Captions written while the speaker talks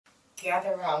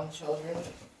Gather around, children.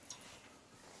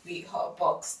 We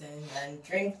hotboxing and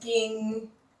drinking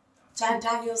Jack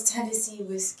Daniel's Tennessee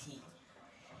whiskey.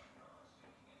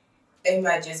 It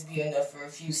might just be enough for a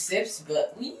few sips,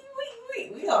 but we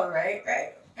all right,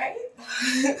 right?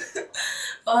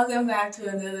 Welcome back to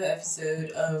another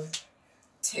episode of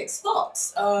Tics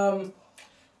Thoughts.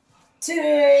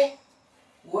 Today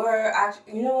we're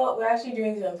actually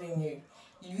doing something new.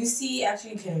 Lucy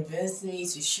actually convinced me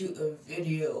to shoot a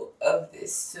video of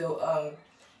this, so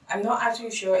I'm not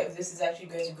actually sure if this is actually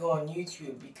going to go on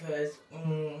YouTube because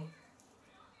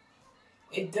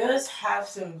it does have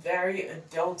some very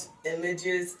adult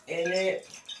images in it,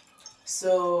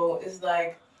 so it's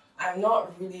like I'm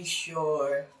not really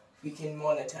sure we can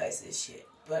monetize this shit,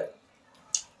 but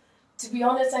to be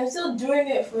honest, I'm still doing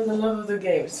it for the love of the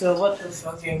game, so what the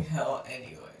fucking hell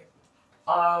anyway.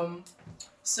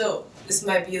 So this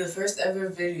might be the first ever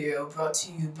video brought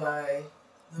to you by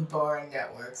the Bar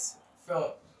Networks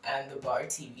and the Bar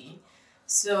TV.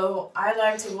 So I'd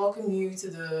like to welcome you to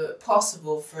the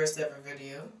possible first ever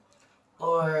video,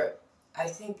 or I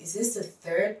think, is this the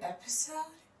third episode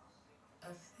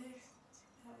of this?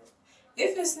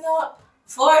 If it's not,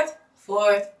 fourth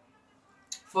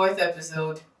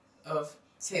episode of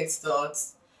Tics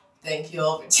Thoughts. Thank you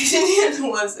all for tuning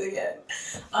in once again.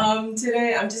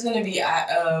 Today I'm just gonna be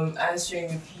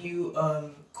answering a few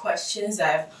questions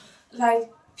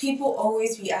people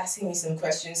always be asking me some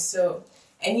questions. So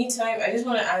anytime I just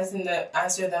want to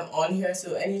answer them on here.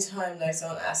 So anytime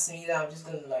someone asks me that, I'm just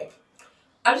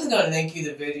gonna link you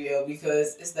the video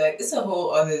because it's a whole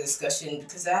other discussion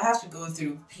because I have to go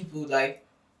through people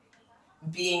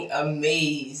being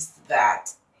amazed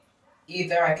that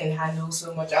either I can handle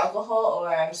so much alcohol or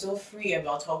I'm so free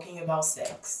about talking about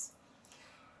sex.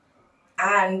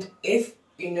 And if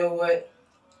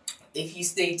you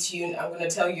stay tuned, I'm going to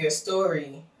tell you a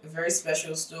very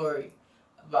special story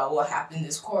about what happened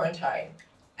this quarantine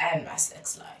and my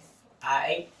sex life.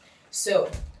 Alright? So,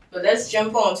 but let's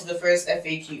jump on to the first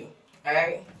FAQ.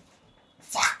 Alright?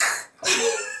 Fuck!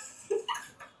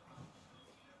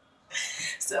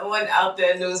 Someone out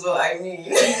there knows what I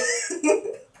mean.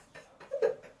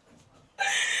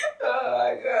 Oh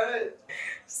my god.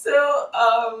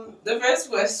 So, the first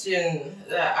question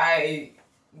that I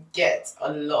get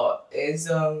a lot is,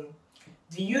 do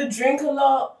you drink a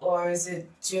lot or is it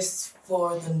just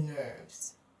for the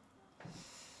nerves?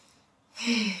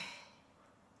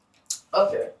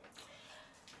 Okay.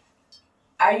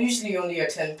 I usually only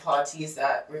attend parties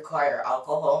that require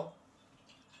alcohol.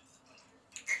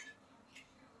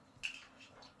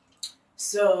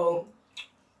 So,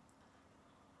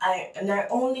 I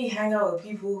only hang out with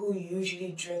people who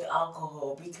usually drink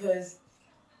alcohol because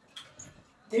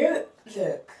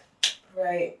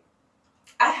right,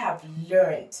 I have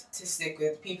learned to stick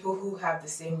with people who have the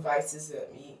same vices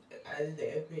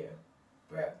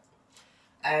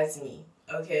as me,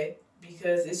 okay?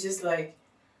 Because it's just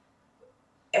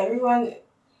everyone,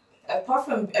 apart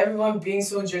from everyone being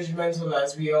so judgmental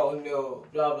as we all know,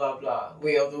 blah blah blah,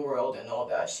 way of the world and all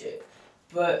that shit,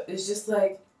 but it's just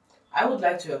I would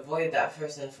like to avoid that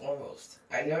first and foremost.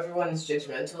 I know everyone is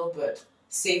judgmental, but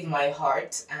save my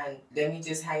heart and let me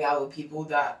just hang out with people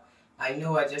that I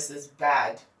know are just as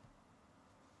bad,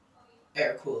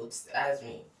 air quotes, as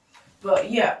me. But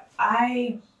yeah,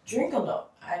 I drink a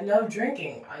lot. I love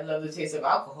drinking. I love the taste of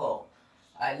alcohol.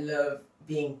 I love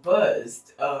being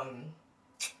buzzed. You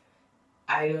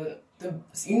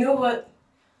know what?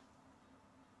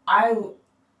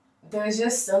 There's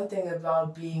just something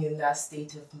about being in that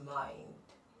state of mind.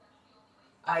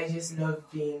 I just love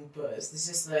being buzzed. It's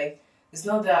just it's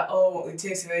not that, oh, it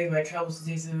takes away my troubles, it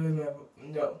takes away my...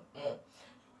 No.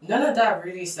 None of that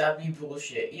really sappy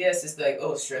bullshit. Yes, it's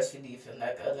oh, stress relief and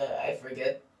I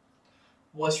forget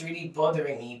what's really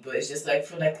bothering me, but it's just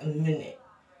for a minute.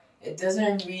 It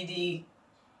doesn't really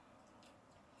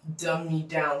dumb me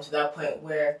down to that point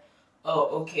where,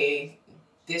 oh, okay,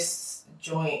 this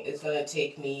joint is gonna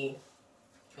take me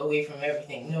away from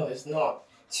everything. No, it's not.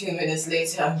 2 minutes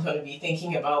later, I'm gonna be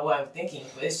thinking about what I'm thinking.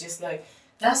 But it's just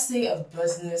that state of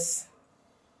business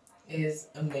is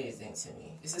amazing to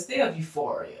me. It's a state of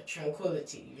euphoria,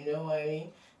 tranquility. You know what I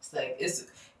mean?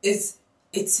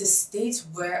 It's a state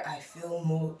where I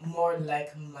feel more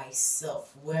like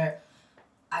myself, where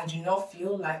I do not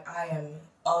feel like I am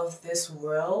of this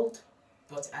world,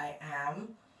 but I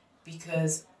am,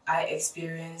 because I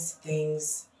experience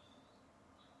things.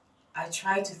 I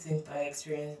try to think that I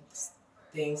experience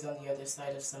things on the other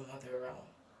side of some other realm,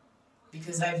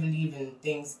 because I believe in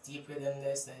things deeper than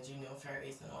this and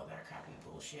fairies and all that crappy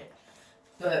bullshit.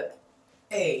 But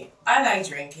hey, I like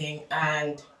drinking,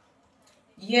 and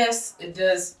yes, it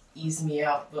does ease me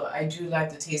out, but I do like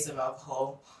the taste of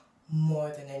alcohol more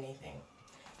than anything.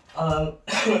 Um,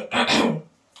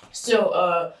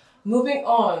 so, moving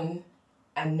on,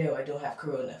 and no, I don't have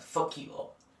corona. Fuck you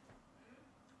all.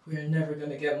 We're never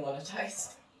gonna get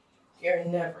monetized. You're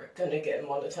never gonna get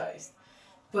monetized.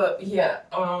 But yeah,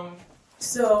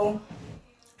 so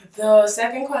the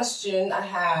second question I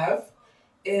have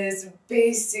is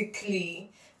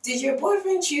basically, did your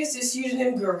boyfriend choose the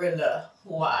pseudonym Gorilla?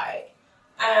 Why?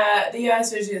 The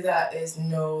answer to that is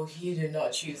no, he did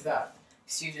not choose that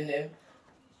pseudonym.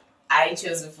 I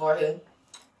chose it for him.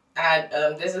 And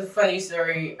there's a funny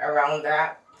story around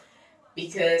that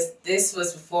because this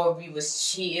was before we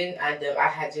was cheating and I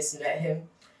had just met him.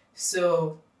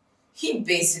 So he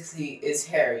basically is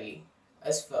hairy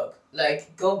as fuck.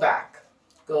 Like, go back,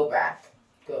 go back,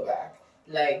 go back.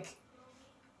 Like,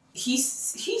 he's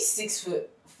 6'4"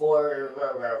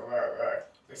 or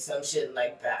some shit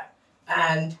like that,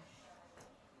 and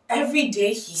every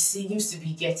day he seems to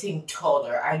be getting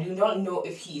taller. I do not know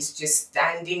if he's just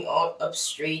standing up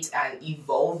straight and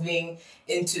evolving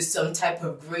into some type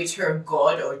of greater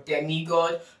god or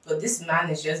demigod, but this man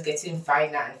is just getting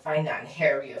finer and finer and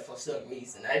hairier for some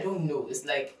reason. I don't know. It's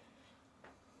like,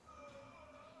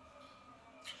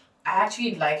 I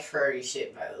actually like furry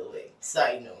shit, by the way.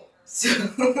 Side note. So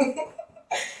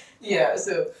yeah,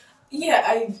 so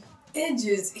yeah,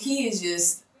 he is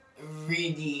just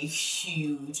really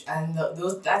huge, and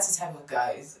those that's the type of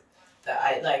guys that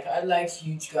I like. I like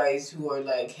huge guys who are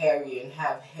like hairy and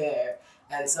have hair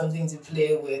and something to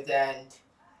play with and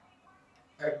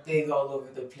are big all over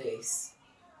the place.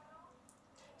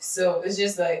 So it's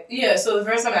just like, yeah, so the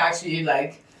first time I actually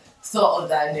like thought of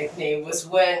that nickname was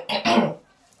when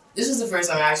this was the first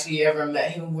time I actually ever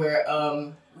met him where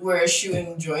we're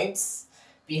shooting joints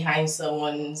behind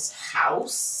someone's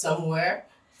house somewhere.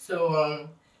 So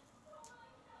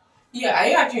yeah,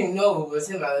 I actually know it was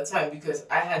him at the time because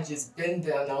I had just been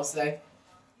there and I was like,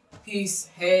 peace,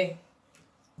 hey,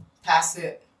 pass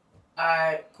it.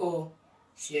 Alright, cool,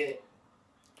 shit,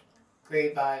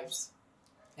 great vibes,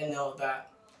 and all that.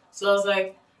 So I was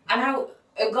like, and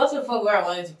it got to the point where I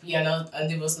wanted to pee, and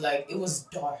it was like, it was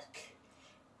dark.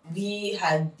 We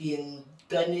had been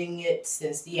gunning it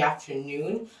since the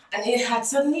afternoon, and it had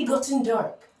suddenly gotten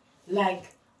dark,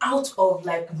 like out of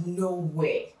like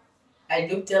nowhere. I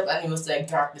looked up and it was like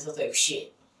darkness. I was like,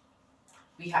 shit,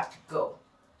 we have to go,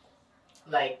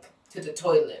 like to the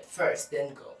toilet first,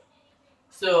 then go.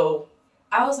 So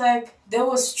I was like, there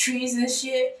was trees and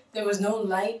shit. There was no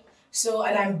light. So,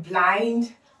 and I'm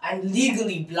blind. I'm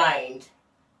legally blind.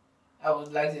 I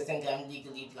would like to think I'm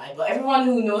legally blind, but everyone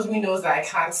who knows me knows that I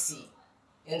can't see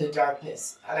in the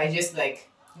darkness, and I just like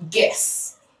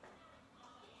guess.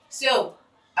 So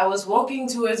I was walking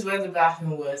towards where the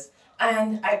bathroom was,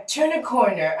 and I turned a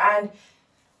corner, and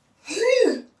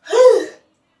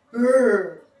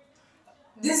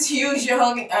this huge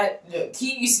young, look,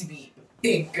 he used to be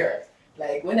bigger.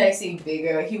 Like when I say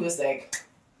bigger, he was like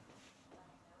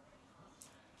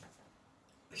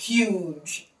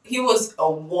huge. He was a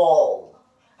wall,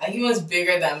 and he was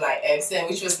bigger than my ex, and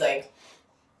which was like,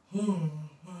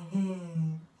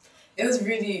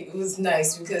 it was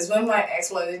nice because when my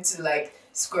ex wanted to like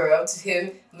square up to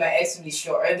him, my ex would be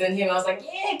shorter than him. I was like,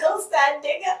 yeah, go stand,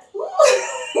 nigga.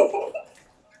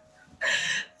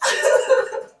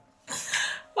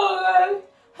 Oh man,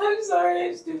 I'm sorry,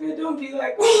 I'm stupid. Don't be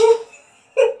like me.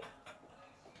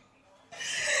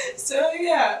 So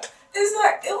yeah, it's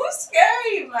like it was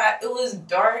scary, man. It was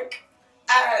dark.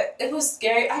 It was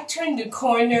scary. I turned the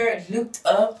corner, looked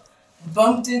up,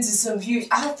 bumped into some huge.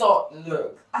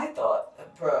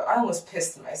 Bro, I almost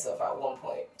pissed myself at one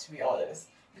point, to be honest,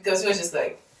 because it was just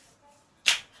like,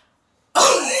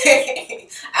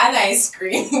 and I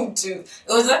screamed too. It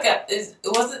was like it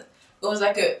was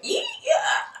like a,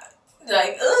 yeah,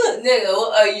 like, nigga,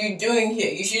 what are you doing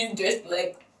here? You shouldn't just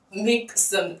like make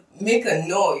a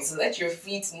noise. Let your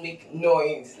feet make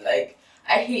noise. Like,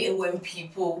 I hate it when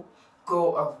people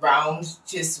go around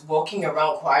just walking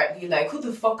around quietly. Like, who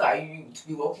the fuck are you to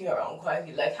be walking around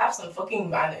quietly? Like, have some fucking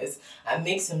manners and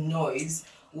make some noise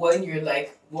when you're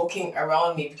like walking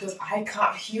around me, because I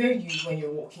can't hear you when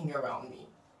you're walking around me,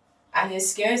 and it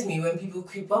scares me when people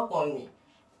creep up on me.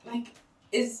 Like,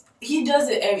 he does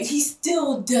it he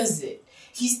still does it.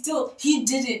 He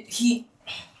did it.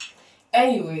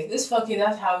 Anyway, that's how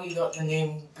he got the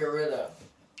name Gorilla,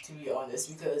 to be honest,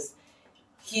 because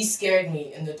he scared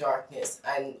me in the darkness.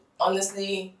 And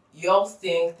honestly, y'all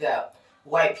think that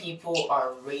white people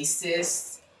are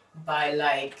racist by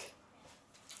like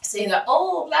saying that,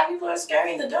 oh, black people are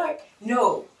scary in the dark.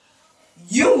 No,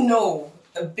 you know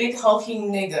A big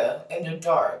hulking nigga in the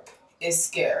dark is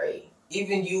scary.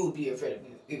 Even you would be afraid of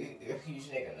a huge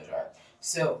nigga in the dark.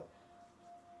 So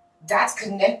that's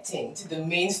connecting to the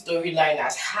main storyline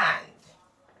at hand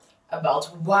about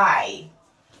why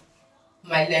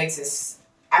my legs is.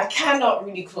 I cannot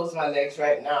really close my legs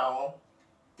right now.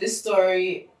 This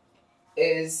story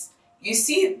is, you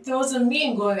see, there was a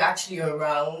meme going actually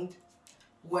around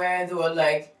where they were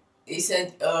like, they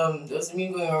said there was a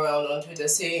meme going around on Twitter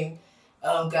saying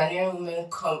Ghanaian women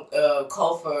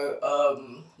call for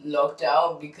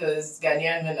lockdown because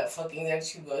Ghanaian men are fucking them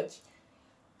too much.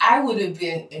 I would have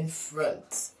been in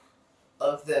front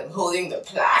of them holding the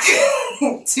plaque,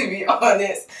 to be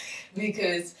honest,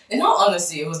 because in all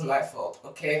honesty, it wasn't my fault,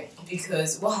 okay?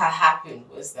 Because what had happened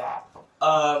was that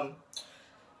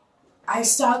I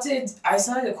started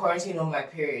the quarantine on my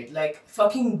period, like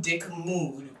fucking dick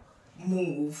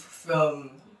move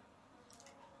from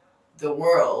the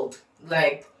world.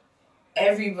 Like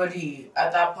everybody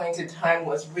at that point in time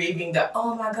was raving that,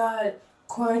 oh my god,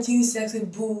 quarantine sex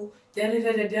with boo, da da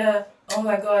da da da. Oh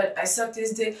my god, I sucked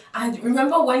this dick. And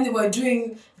remember when they were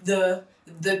doing the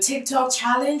TikTok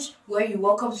challenge where you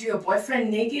walk up to your boyfriend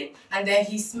naked and then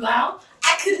he smiled?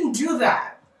 I couldn't do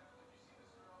that.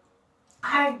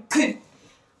 It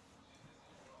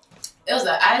was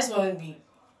like I just wanted to be.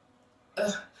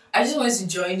 I just wanted to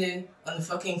join in on the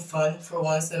fucking fun for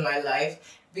once in my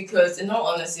life, because in all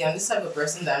honesty, I'm this type of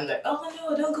person that I'm like, oh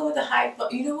no, don't go with the hype.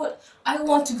 But you know what? I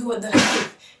want to go with the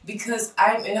hype because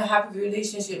I'm in a happy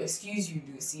relationship. Excuse you,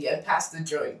 Lucy, and pass the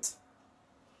joint.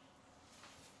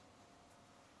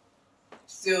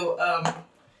 So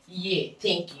yeah,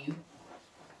 thank you.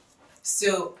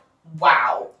 So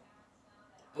wow.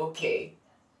 Okay.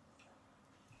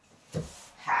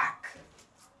 Hack.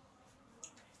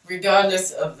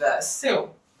 Regardless of that,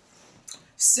 so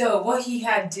what he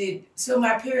had did, so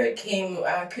my period came,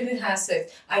 I couldn't have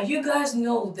sex, and you guys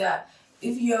know that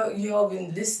if y'all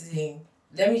been listening,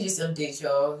 let me just update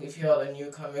y'all if y'all are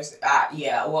newcomers.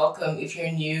 Yeah, welcome. If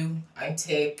you're new, I'm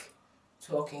Tic,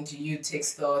 talking to you.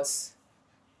 Tic's thoughts.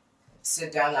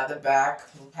 Sit down at the back,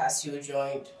 we'll pass you a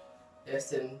joint, there's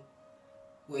some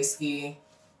whiskey.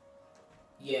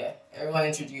 Yeah, everyone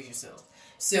introduce yourself.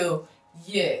 So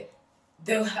yeah,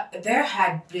 there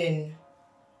had been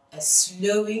a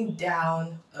slowing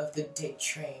down of the dick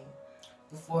train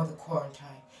before the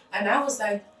quarantine. And I was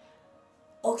like,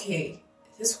 okay,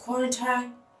 this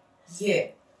quarantine, yeah,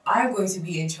 I'm going to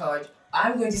be in charge.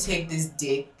 I'm going to take this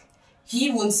dick.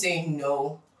 He won't say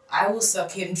no. I will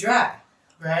suck him dry,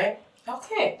 right?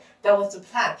 Okay, that was the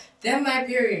plan. Then my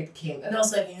period came, and I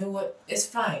was like, you know what? It's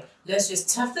fine. Let's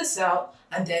just tough this out,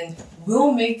 and then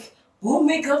we'll make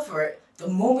up for it the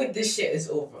moment this shit is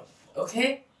over.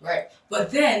 Okay? Right.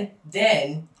 But then,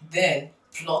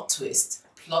 plot twist,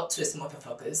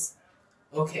 motherfuckers.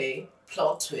 Okay?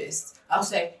 Plot twist. I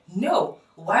was like, no,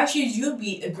 why should you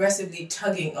be aggressively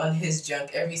tugging on his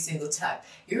junk every single time?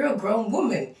 You're a grown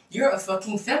woman. You're a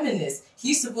fucking feminist.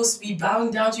 He's supposed to be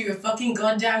bowing down to your fucking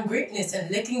goddamn greatness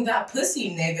and licking that pussy,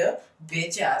 nigga.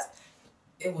 Bitch ass.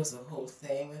 It was a whole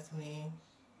thing with me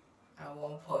at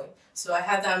one point. So I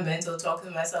had that mental talk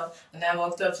to myself, and I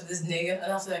walked up to this nigga,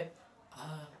 and I was like,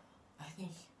 I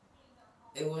think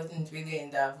it wasn't really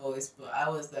in that voice, but I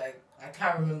was like, I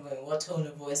can't remember in what tone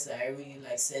of voice that I really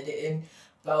like said it in,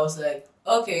 but I was like,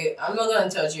 okay, I'm not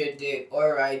gonna touch your dick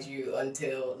or ride you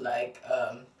until like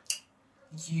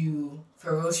you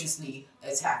ferociously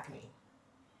attack me.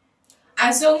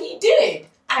 And so he did.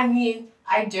 I mean,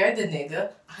 I dared the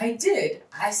nigga. I did.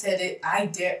 I said it. I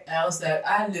dared. I was like,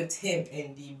 I looked him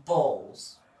in the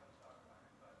balls.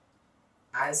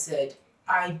 I said,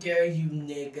 I dare you,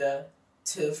 nigga,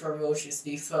 to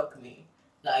ferociously fuck me.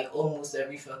 Like almost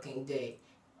every fucking day.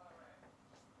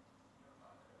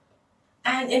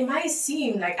 And it might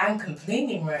seem like I'm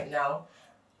complaining right now,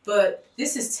 but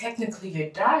this is technically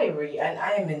a diary, and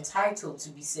I am entitled to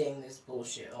be saying this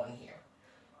bullshit on here.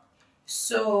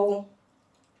 So,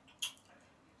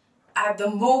 at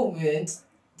the moment,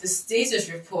 the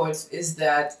status reports is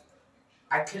that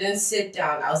I couldn't sit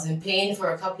down. I was in pain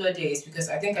for a couple of days because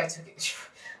I think I took it.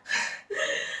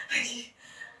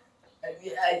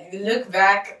 I look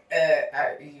back,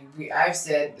 I've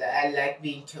said that I like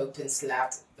being choked and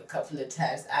slapped a couple of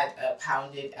times and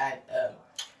pounded and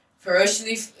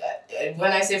ferociously.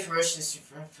 When I say ferociously,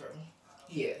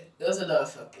 yeah, there was a lot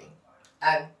of fucking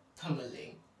and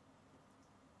pummeling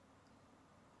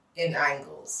in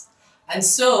angles. And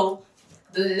so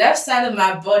the left side of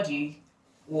my body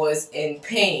was in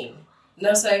pain. And I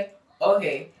was like,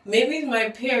 okay, maybe it's my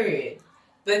period.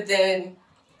 But then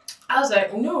I was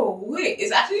like, no, wait,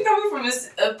 it's actually coming from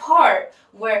a part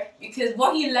where, because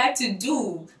what he liked to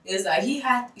do is that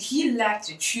he liked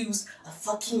to choose a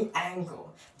fucking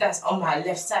angle that's on my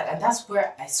left side, and that's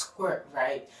where I squirt,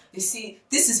 right? You see,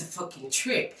 this is a fucking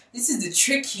trick. This is the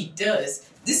trick he does.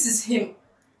 This is him.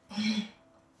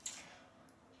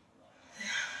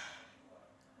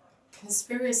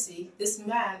 Conspiracy, this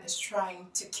man is trying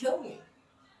to kill me.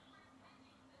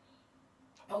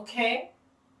 Okay?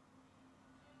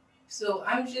 So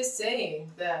I'm just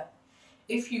saying that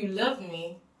if you love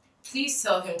me, please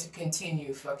tell him to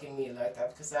continue fucking me like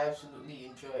that, because I absolutely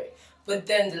enjoy it. But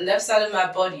then the left side of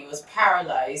my body was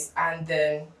paralyzed, and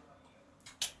then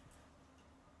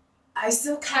I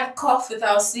still can't cough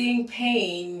without seeing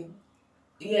pain.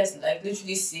 Yes, like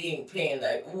literally seeing pain,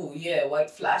 like, ooh, yeah,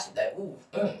 white flash, like, ooh,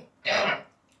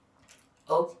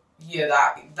 oh, yeah,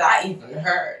 that even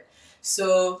hurt.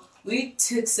 So we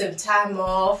took some time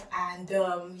off, and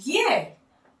yeah,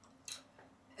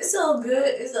 it's all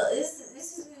good.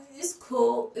 It's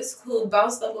cool. It's cool.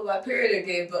 Bounced up on my period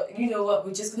again, but you know what?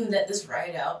 We're just gonna let this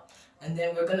ride out, and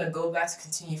then we're gonna go back to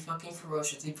continue fucking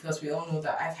ferociously, because we all know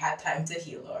that I've had time to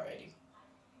heal already.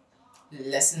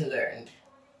 Lesson learned.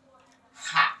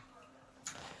 Ha.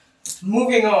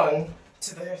 Moving on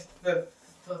to the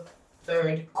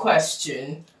third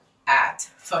question at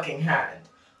fucking hand.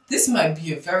 This might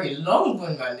be a very long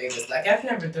one, my niggas. Like, I've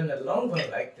never done a long one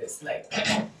like this. Like,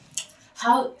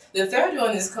 how the third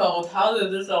one is called "How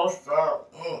Did This All Start?"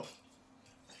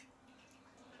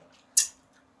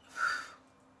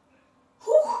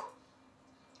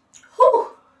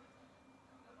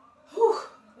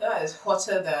 That is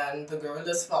hotter than the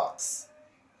gorilla's fox.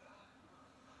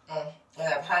 And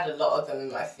I've had a lot of them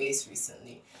in my face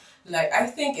recently. Like, I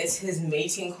think it's his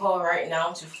mating call right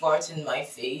now to fart in my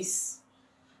face.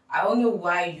 I don't know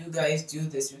why you guys do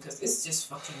this, because it's just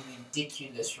fucking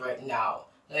ridiculous right now.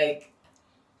 Like,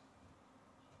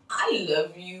 I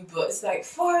love you, but it's like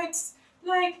farts.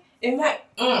 Like, it might.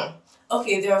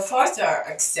 Okay, there are farts that are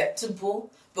acceptable,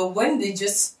 but when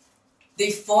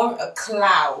they form a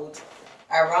cloud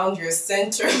around your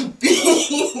center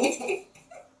being,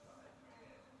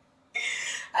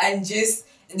 and just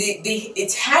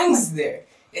it hangs there.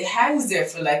 It hangs there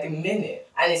for like a minute,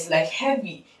 and it's like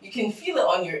heavy. You can feel it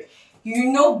on your,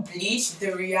 Bleach, the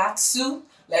Ryatsu.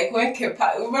 Like when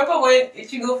remember when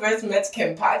Ichigo first met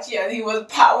Kenpachi and he was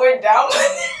powered down by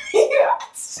the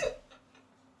Ryatsu?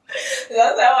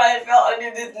 That's how I felt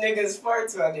under this nigga's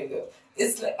farts, my nigga.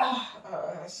 It's like,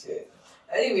 shit.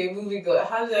 Anyway, moving on.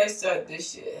 How did I start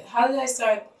this shit? How did I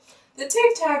start the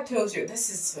tic-tac-toe show? This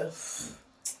is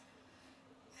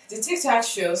the tic-tac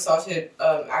show started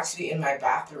actually in my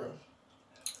bathroom.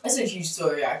 It's a huge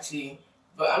story actually,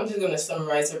 but I'm just gonna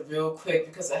summarize it real quick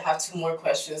because I have 2 more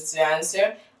questions to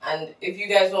answer. And if you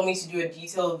guys want me to do a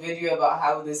detailed video about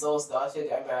how this all started,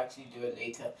 I might actually do it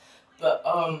later. But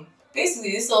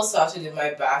basically, this all started in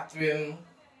my bathroom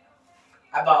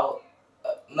about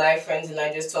my friends and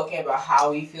I just talking about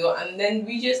how we feel, and then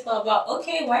we just thought about,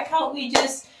 okay, why can't we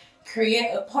just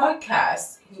create a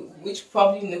podcast, which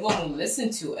probably no one will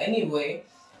listen to anyway,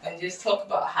 and just talk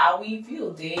about how we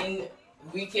feel day in,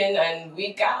 week in and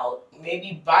week out,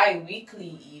 maybe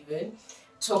bi-weekly even,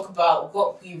 talk about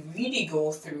what we really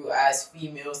go through as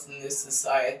females in this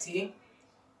society.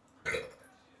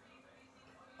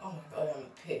 Oh my god, I'm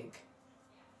a pig.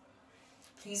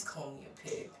 Please call me a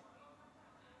pig.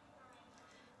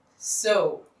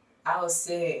 So, I was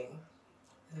saying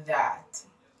that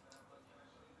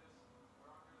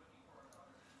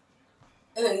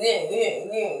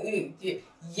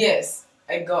yes,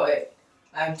 I got it.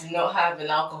 I do not have an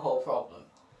alcohol problem.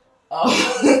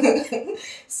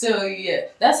 So yeah,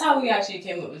 that's how we actually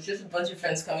came up. It was just a bunch of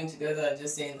friends coming together and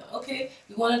just saying, okay,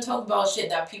 we want to talk about shit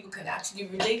that people can actually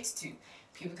relate to.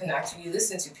 People can actually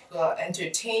listen to. People are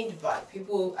entertained by.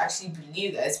 People actually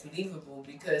believe that it's believable,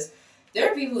 because there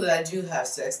are people that do have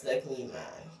sex like me,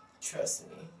 man. Trust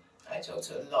me. I talk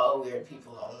to a lot of weird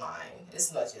people online.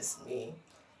 It's not just me.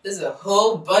 There's a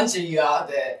whole bunch of y'all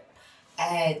that,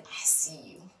 and I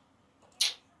see you.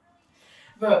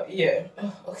 But yeah,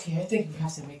 okay, I think we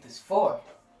have to make this 4.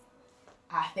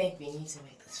 I think we need to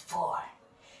make this 4.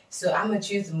 So I'm gonna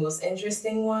choose the most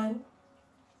interesting one.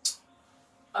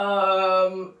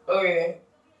 Okay.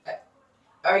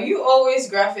 Are you always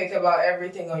graphic about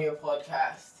everything on your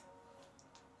podcast?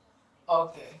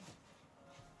 Okay.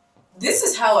 This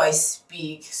is how I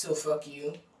speak, so fuck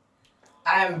you.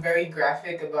 I am very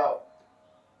graphic about...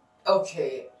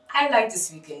 Okay, I like to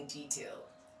speak in detail.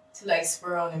 To like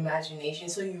spur on imagination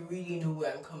so you really know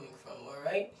where I'm coming from,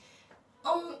 alright?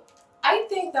 I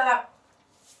think that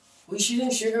we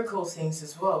shouldn't sugarcoat things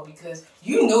as well, because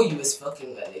you know you was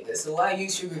fucking that nigga. So why are you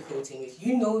sugarcoating it?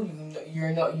 You know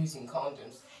you're not using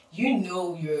condoms. You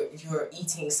know you're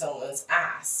eating someone's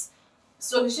ass.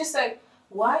 So it's just like,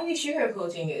 why are you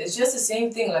sugarcoating it? It's just the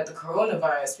same thing like the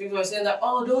coronavirus. People are saying that,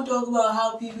 oh, don't talk about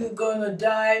how people are gonna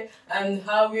die and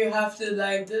how we have to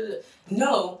like.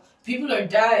 No, people are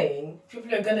dying.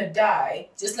 People are gonna die.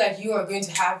 Just like you are going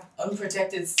to have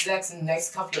unprotected sex in the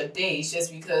next couple of days,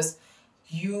 just because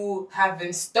you have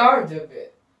been starved of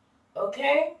it.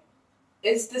 Okay?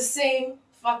 It's the same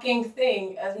fucking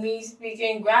thing as me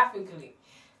speaking graphically.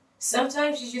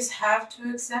 Sometimes you just have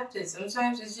to accept it.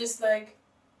 Sometimes it's just like,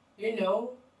 you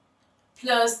know.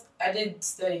 Plus, I did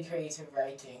study creative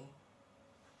writing.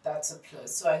 That's a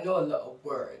plus. So I know a lot of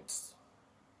words.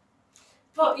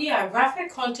 But yeah,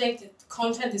 graphic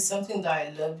content is something that I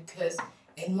love, because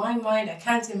in my mind I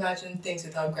can't imagine things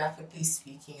without graphically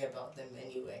speaking about them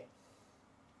anyway.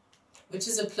 Which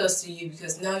is a plus to you,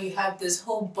 because now you have this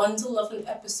whole bundle of an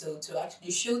episode to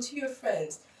actually show to your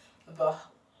friends about,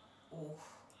 oh,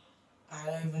 I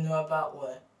don't even know about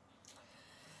what.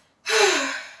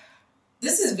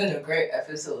 This has been a great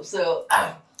episode, so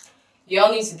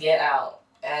y'all need to get out.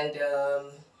 And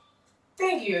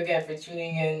thank you again for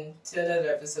tuning in to another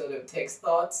episode of Tics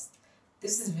Thoughts.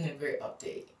 This has been a great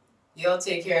update. Y'all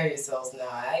take care of yourselves now,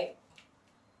 alright?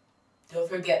 Don't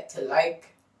forget to like,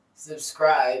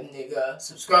 subscribe, nigga,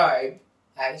 subscribe,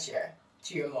 and share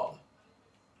to your mom.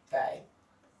 Bye.